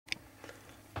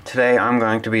Today I'm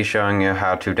going to be showing you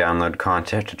how to download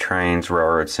content to Tainz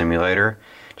Railroad SImulator.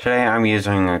 Today I'm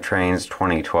using a Tainz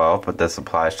 2012, but this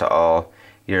applies to all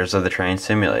years of the Tainz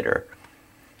simulator.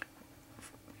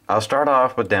 I'll start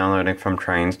off with downloading from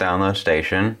Tainz download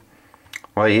station.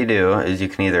 What you do is you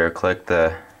can either click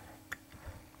the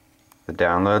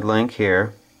download link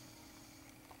here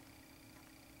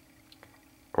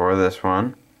or this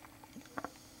one.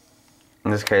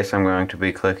 In this case I'm going to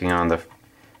be clicking on the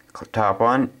top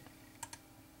one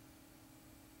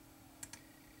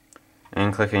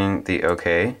and clicking the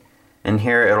OK, and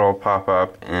here it'll pop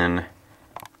up in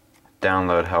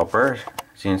download helper,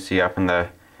 as you can see up in the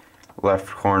left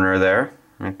corner there,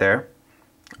 right there.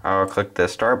 I'll click the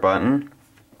start button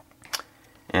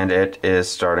and it is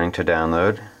starting to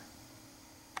download.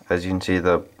 As you can see,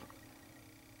 the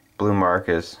blue mark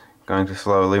is going to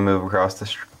slowly move across the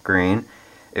screen.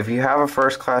 If you have a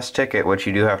first class ticket, which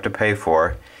you do have to pay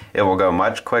for, it will go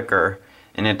much quicker,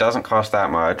 and it doesn't cost that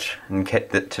much. And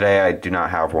today I do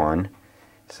not have one,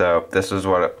 so this is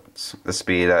the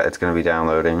speed that it's going to be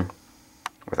downloading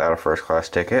without a first class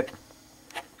ticket.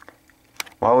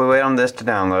 While we wait on this to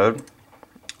download,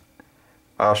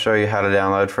 I'll show you how to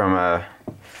download from a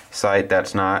site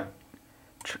that's not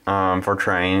that's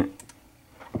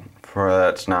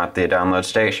not the download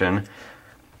station.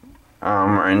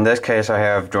 In this case, I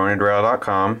have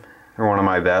jointedrail.com. They're one of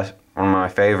my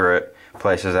favorite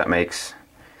places that makes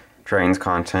Tainz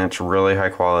content. It's really high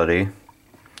quality.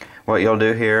 What you'll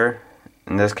do here,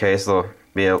 in this case, there'll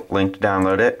be a link to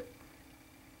download it.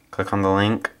 Click on the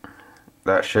link.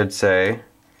 That should say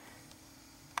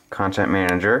Content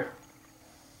Manager.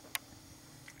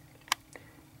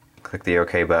 Click the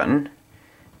OK button.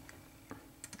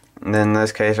 And then in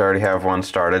this case, I already have one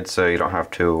started, so you don't have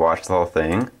to watch the whole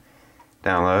thing.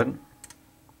 Download.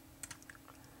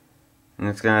 And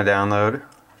it's going to download.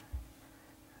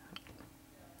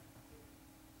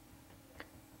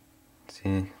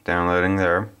 See, downloading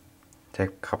there. Take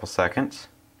a couple seconds.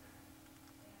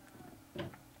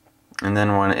 And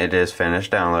then when it is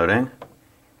finished downloading,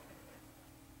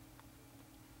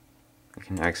 you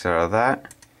can exit out of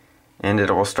that. And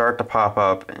it will start to pop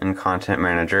up in Content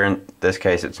Manager. In this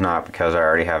case it's not, because I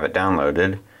already have it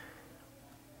downloaded.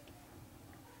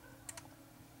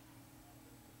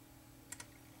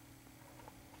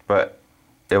 But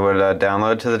it would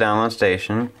download to the download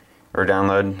station, or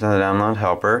download to the download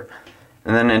helper.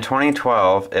 And then in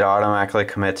 2012 it automatically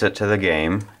commits it to the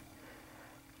game.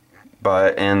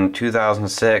 But in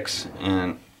 2006,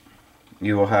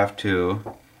 you will have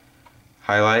to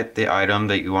highlight the item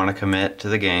that you want to commit to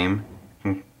the game,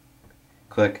 and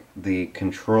click the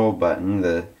control button,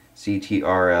 the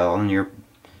CTRL on your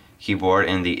keyboard,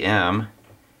 and the M,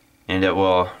 and it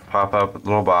will pop up a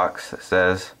little box that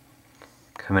says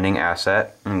committing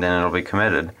asset, and then it'll be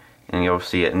committed and you'll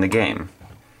see it in the game.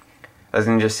 As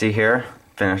you can just see here,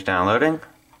 finished downloading.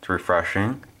 It's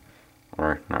refreshing,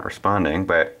 or not responding,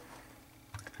 but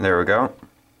there we go.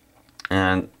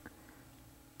 And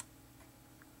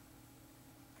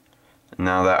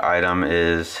now that item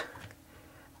is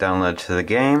downloaded to the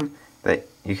game. That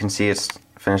you can see it's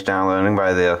finished downloading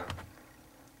by the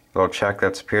little check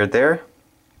that's appeared there.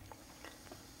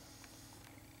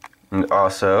 And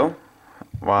also,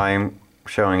 while I'm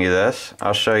showing you this,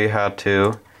 I'll show you how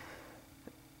to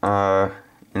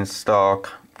install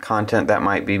content that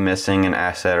might be missing an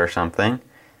asset or something.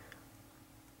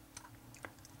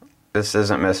 This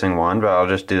isn't missing one, but I'll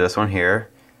just do this one here.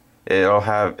 It'll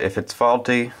have, if it's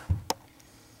faulty,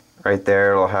 right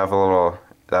there it'll have a little,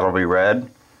 that'll be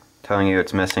red, telling you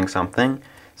it's missing something.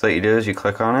 So what you do is you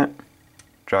click on it,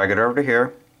 drag it over to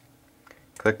here,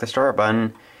 click the start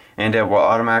button, and it will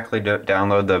automatically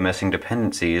download the missing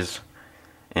dependencies,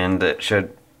 and it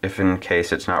should, if in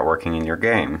case it's not working in your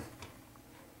game.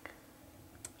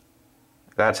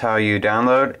 That's how you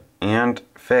download and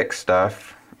fix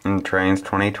stuff in Tainz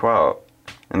 2012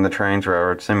 in the Tainz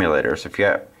Railroad SImulators. If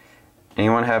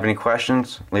anyone have any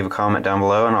questions, leave a comment down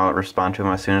below and I'll respond to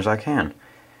them as soon as I can.